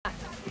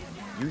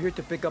You here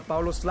to pick up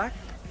Paulo's slack?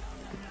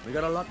 We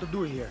got a lot to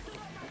do here.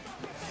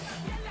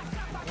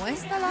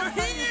 When's the last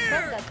time you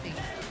fed that thing?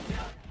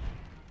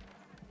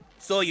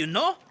 So you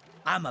know,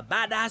 I'm a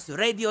badass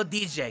radio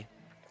DJ.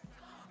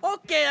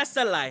 Okay, that's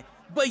a lie,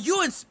 but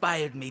you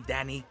inspired me,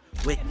 Danny,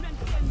 with...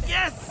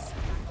 Yes!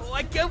 Oh,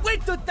 I can't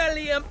wait to tell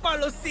you and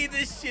Paulo see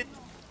this shit.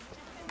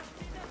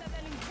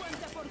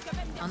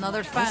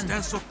 Another fan.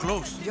 Don't stand so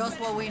close. Just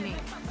what we need.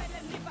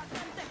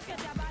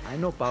 I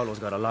know Paulo's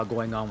got a lot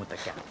going on with the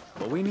cat,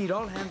 but we need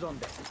all hands on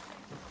deck.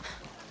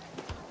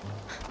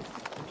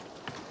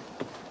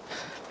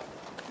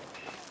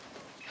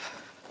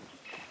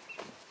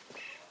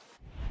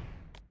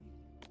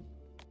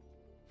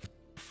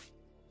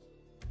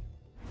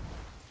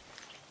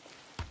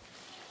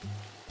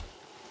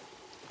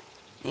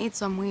 Need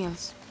some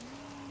wheels.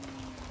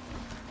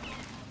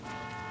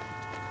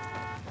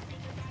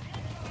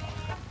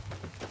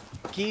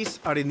 Keys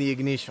are in the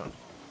ignition.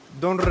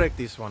 Don't wreck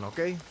this one,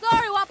 okay?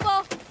 Sorry,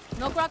 Wapo.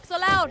 No cracks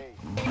allowed.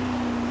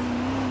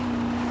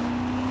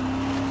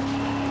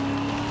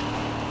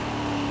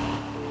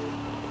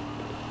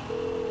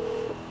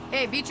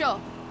 Hey, bicho.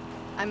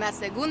 I'm at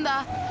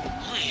Segunda.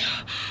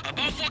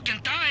 About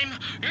fucking time!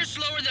 You're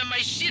slower than my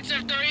shits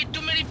after I ate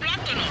too many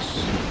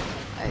plátanos!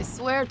 I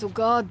swear to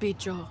God,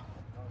 bicho.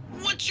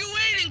 What you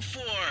waiting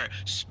for?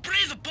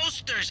 Spray the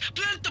posters,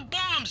 plant the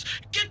bombs,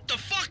 get the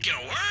fucking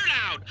word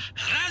out!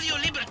 Radio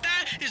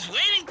Libertad is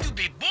waiting to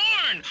be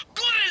born!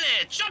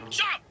 Córrele! Chop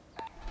chop!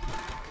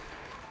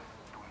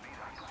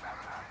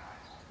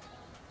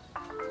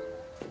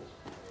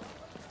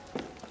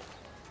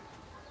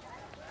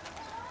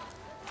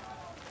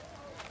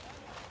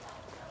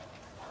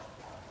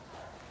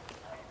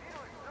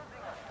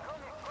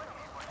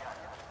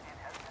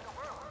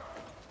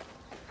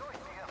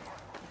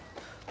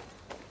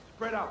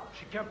 Spread out.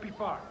 She can't be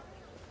far.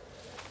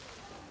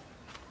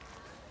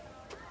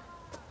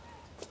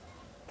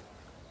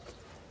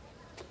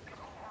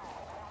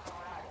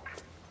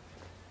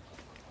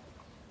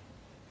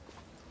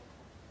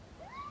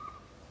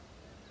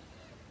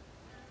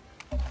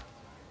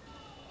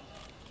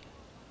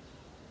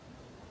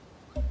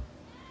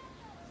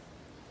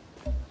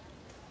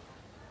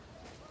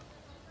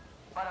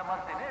 Para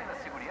mantener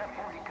la seguridad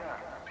pública,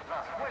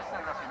 las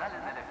Fuerzas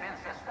Nacionales de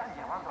Defensa están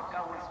llevando a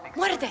cabo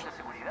inspecciones de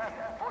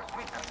seguridad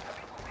fortuitas.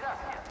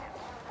 Gracias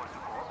por su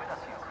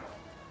cooperación.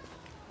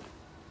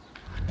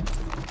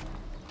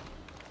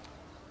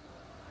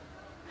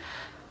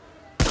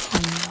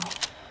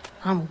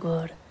 I'm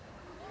good.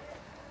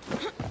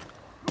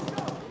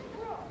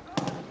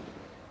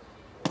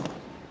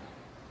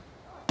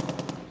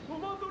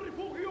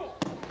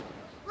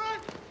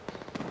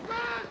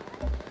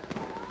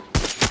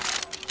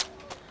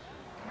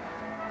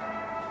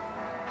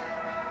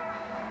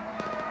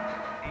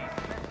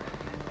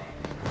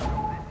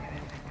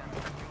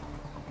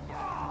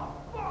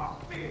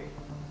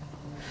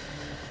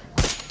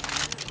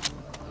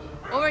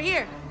 Over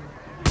here.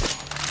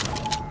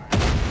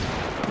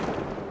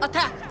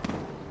 Attack.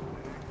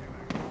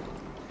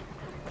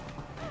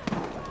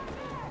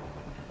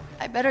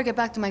 I better get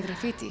back to my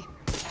graffiti.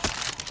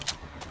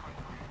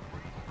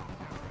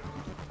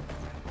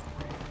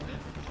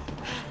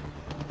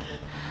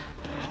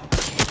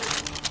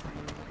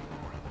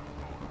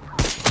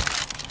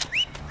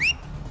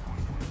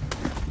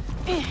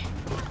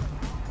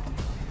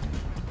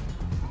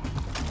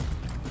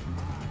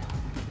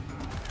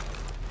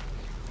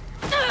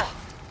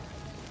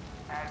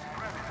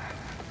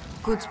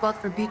 Good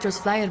spot for Peter's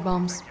flyer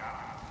bombs.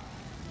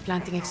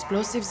 Planting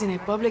explosives in a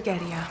public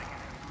area.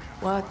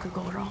 What could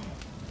go wrong?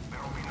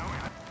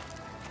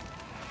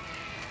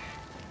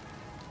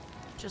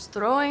 Just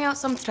throwing out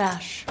some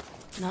trash.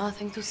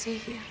 Nothing to see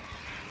here.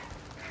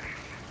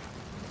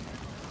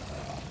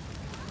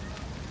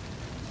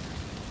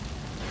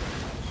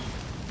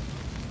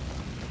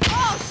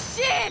 Oh,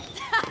 shit!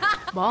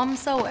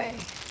 Bombs away.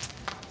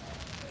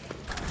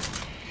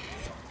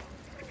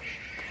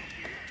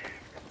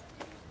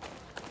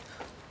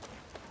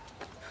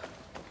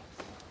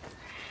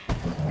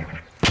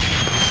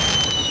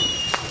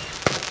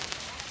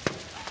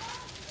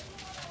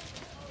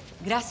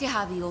 Gracias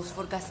a Dios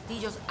por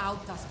Castillo's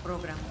Autas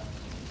program.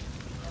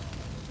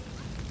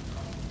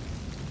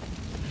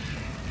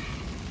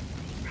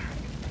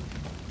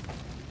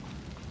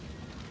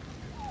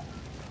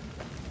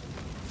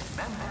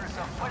 Members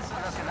of Fuerzas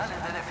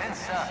Nacionales de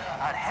Defensa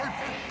are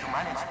helping to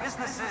manage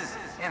businesses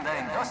in the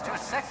industrial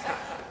sector.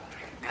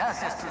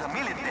 Gracias to the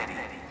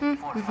military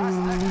for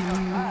fast-tracking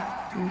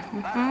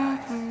our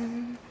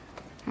plans.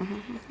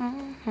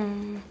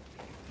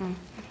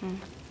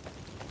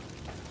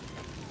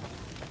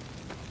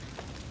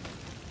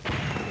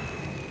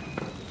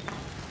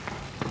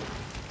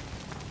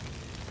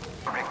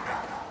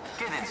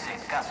 Quédense en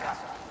casa.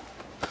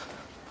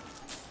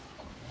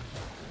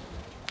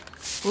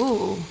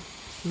 Ooh,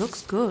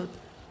 looks good.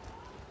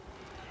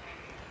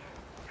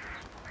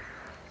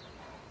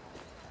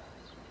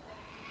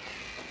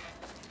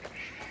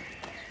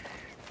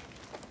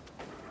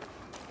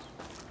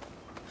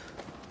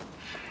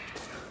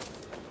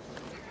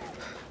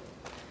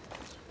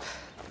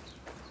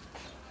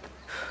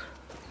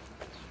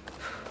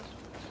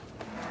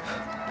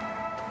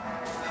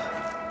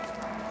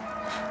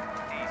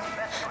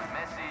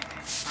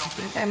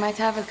 think I might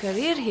have a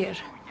career here.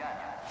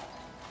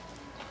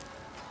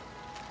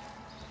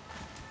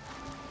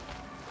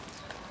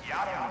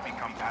 Yara will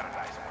become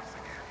paradise once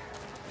again.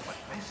 But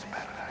this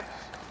paradise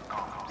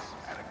comes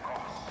at a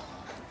cost.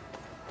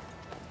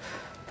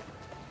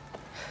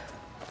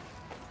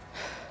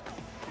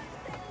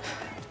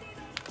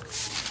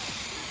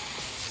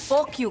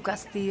 Fuck you,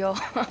 Castillo.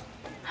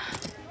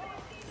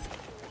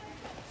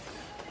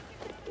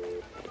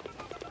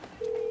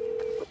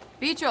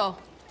 Bicho,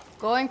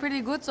 going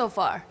pretty good so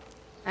far.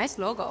 Nice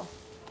logo.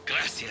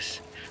 Gracias.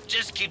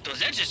 Just keep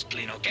those edges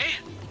clean, okay?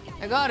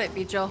 I got it,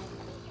 Bicho.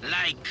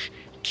 Like,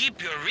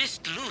 keep your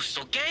wrist loose,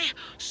 okay?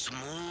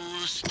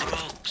 Smooth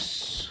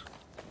strokes.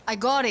 I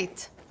got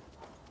it.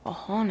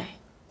 Ojone.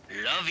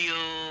 Love you.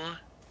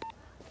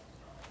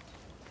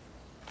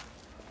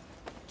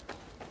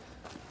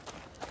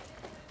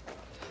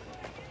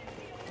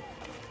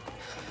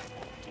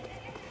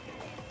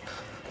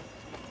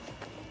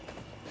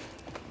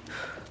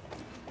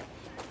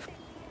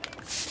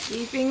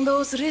 Keeping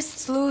those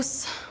wrists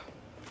loose.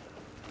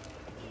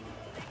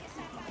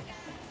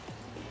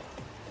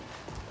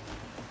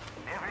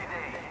 Every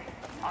day,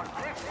 our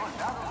brave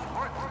soldados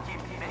work to keep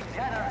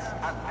Veterans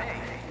at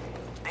bay.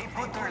 They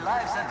put their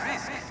lives at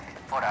risk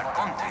for our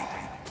country.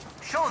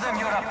 Show them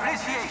your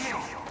appreciation.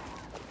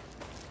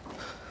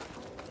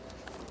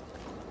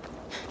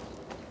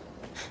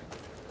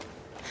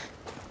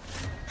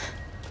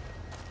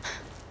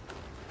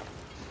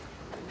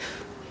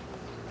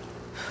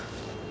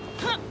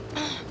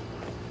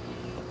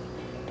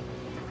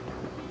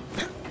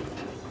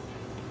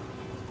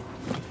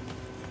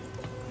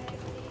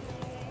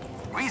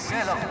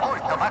 Resale of all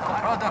tobacco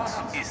products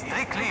is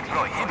strictly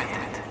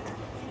prohibited.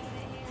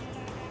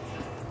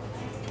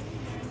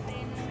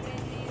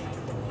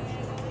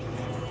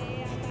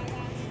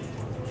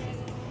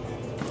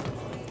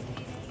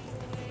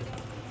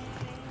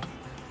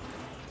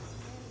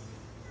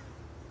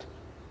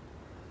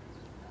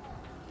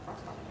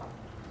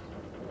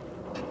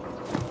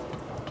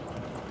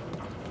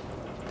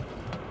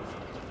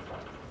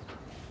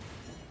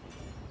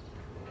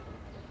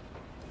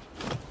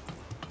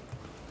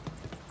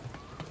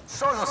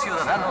 Solo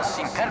ciudadanos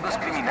sin cargos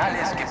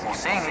criminales que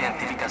poseen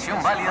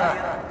identificación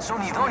válida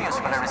son idóneos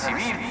para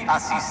recibir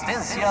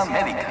asistencia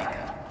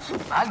médica.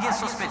 Alguien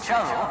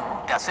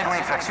sospechado de hacer una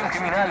infracción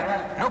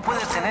criminal no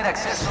puede tener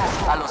acceso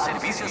a los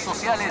servicios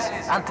sociales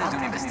antes de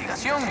una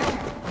investigación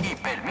y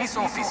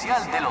permiso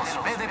oficial de los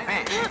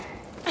BDP.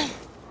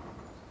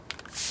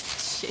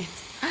 Shit.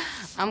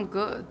 I'm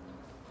good.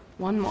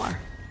 One more.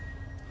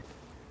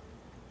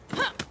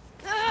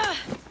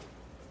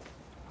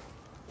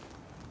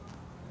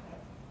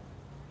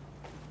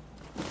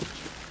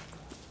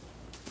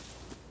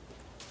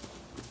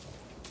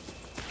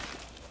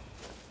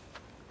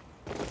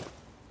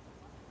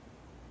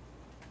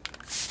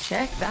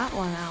 Check that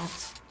one out.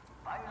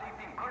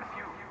 Violating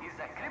curfew is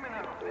a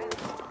criminal offense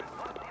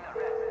resulting in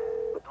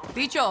arrest.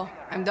 Bicho,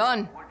 I'm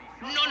done.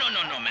 No,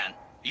 man.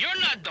 You're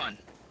not done.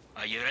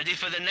 Are you ready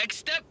for the next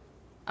step?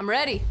 I'm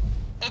ready.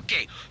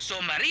 Okay,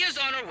 so Maria's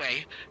on her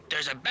way.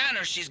 There's a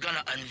banner she's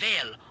gonna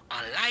unveil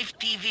on live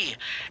TV,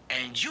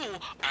 and you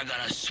are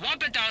gonna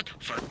swap it out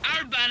for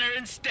our banner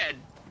instead.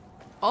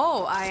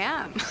 Oh, I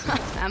am.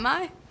 Am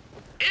I?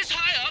 It's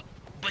high up,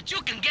 but you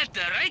can get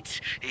there,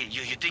 right?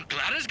 You think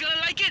Clara's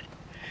gonna like it?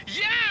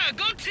 Yeah,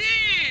 go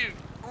team!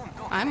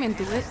 I'm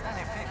into it.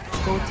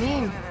 Go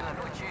team.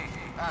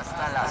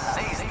 Hasta las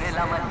 6 de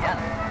la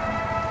mañana.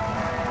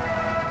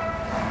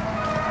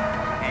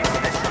 A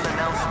special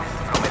announcement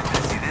from el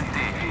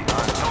presidente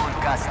Anton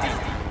Castillo.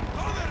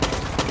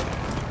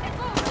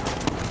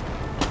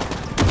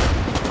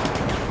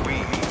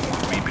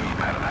 We build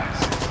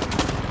paradise.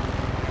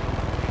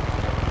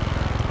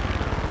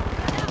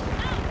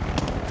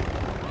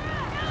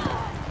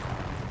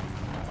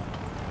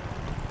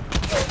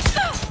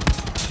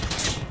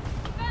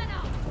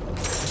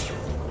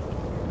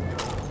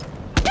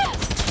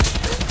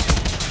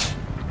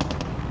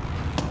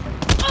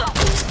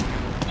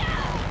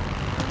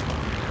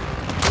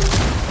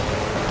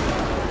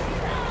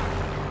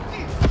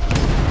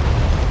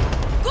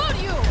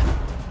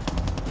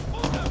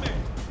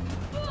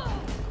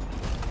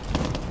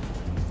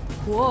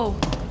 Whoa.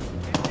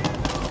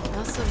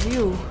 That's a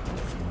view.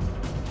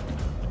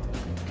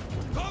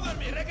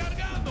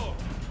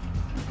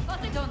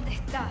 ¿Dónde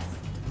estás?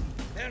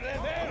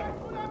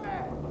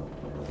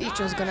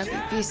 Bicho's gonna be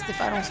pissed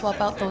if I don't swap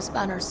out those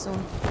banners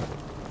soon.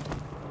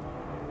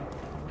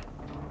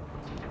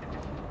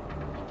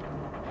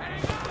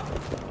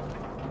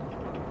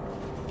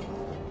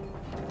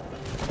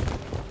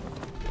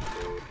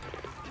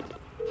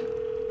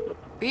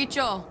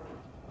 Bicho,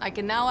 I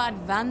can now add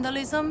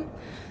vandalism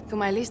to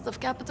my list of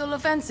capital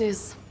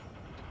offenses.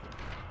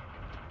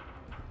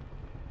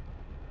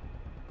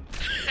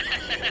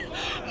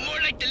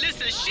 More like the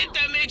list of shit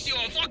that makes you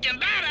a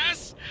fucking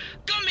badass.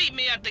 Come meet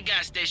me at the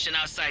gas station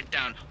outside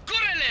town.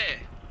 Córrele!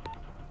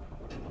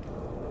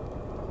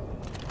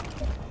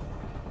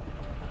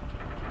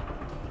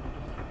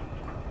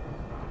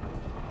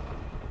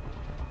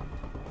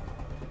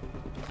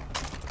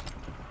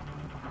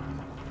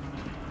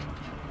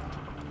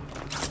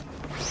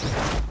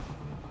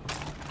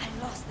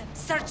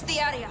 Search the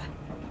area.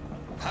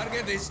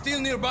 Target is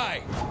still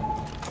nearby.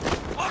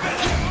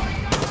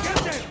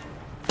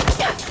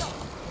 Get them!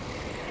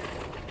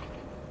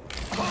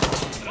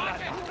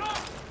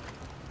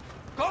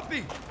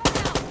 Copy!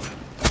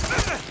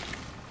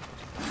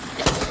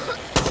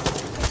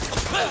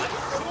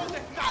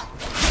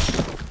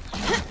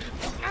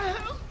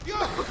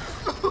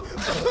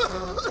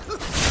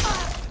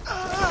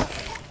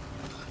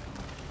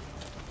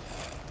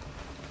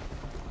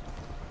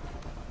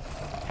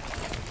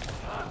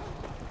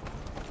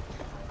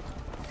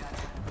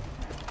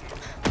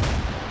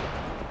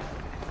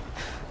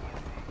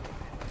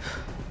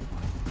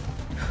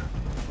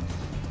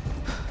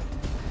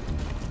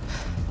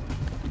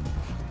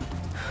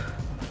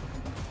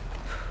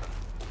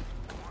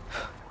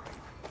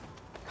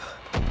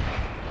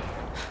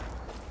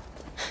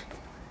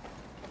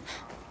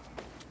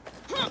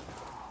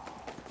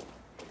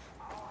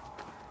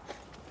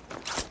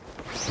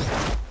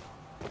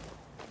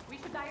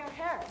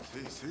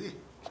 See,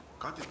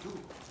 cut it too.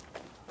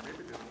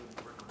 Maybe they won't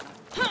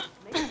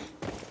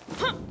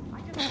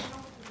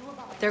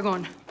recognize. They're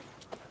gone.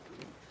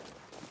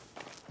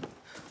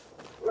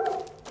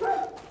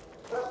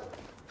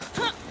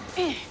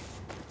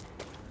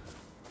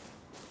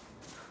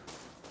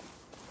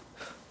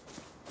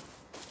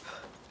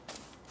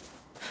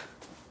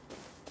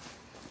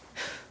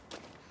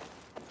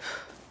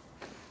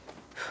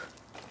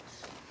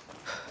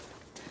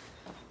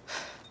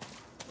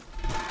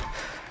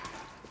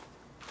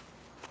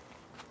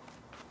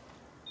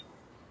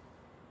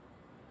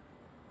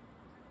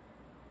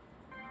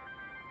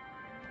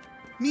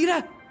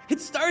 Mira,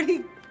 it's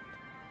starting.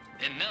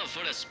 And now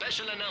for a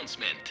special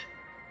announcement.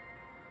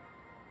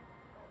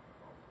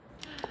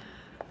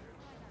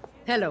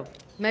 Hello,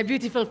 my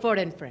beautiful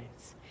foreign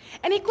friends.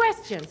 Any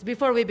questions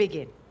before we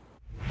begin?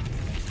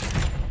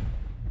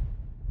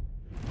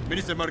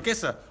 Minister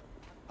Marquesa,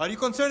 are you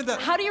concerned that...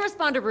 How do you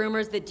respond to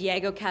rumors that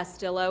Diego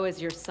Castillo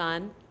is your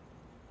son?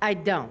 I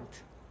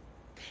don't.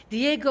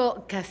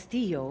 Diego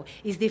Castillo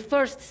is the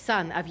first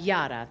son of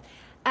Yara,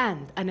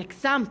 and an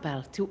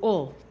example to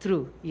all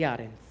true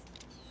Yarans.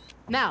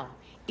 Now,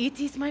 it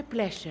is my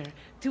pleasure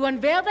to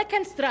unveil the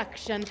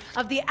construction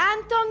of the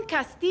Anton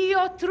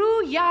Castillo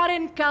True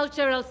Yaran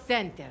Cultural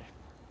Center.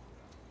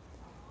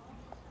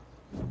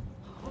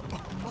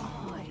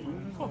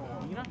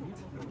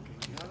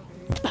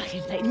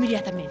 Páguenla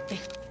inmediatamente.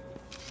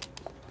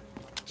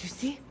 You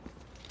see?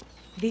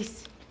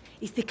 This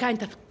is the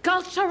kind of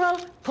cultural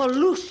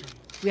pollution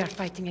we are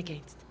fighting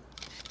against.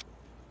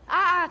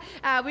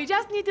 We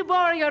just need to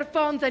borrow your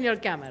phones and your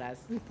cameras.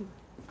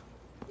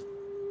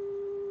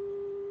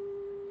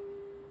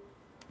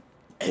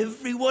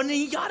 Everyone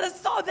in Yara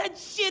saw that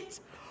shit.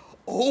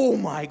 Oh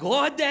my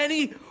God,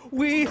 Danny.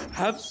 We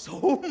have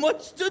so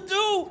much to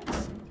do.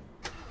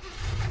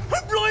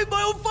 I'm blowing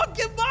my own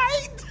fucking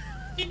mind.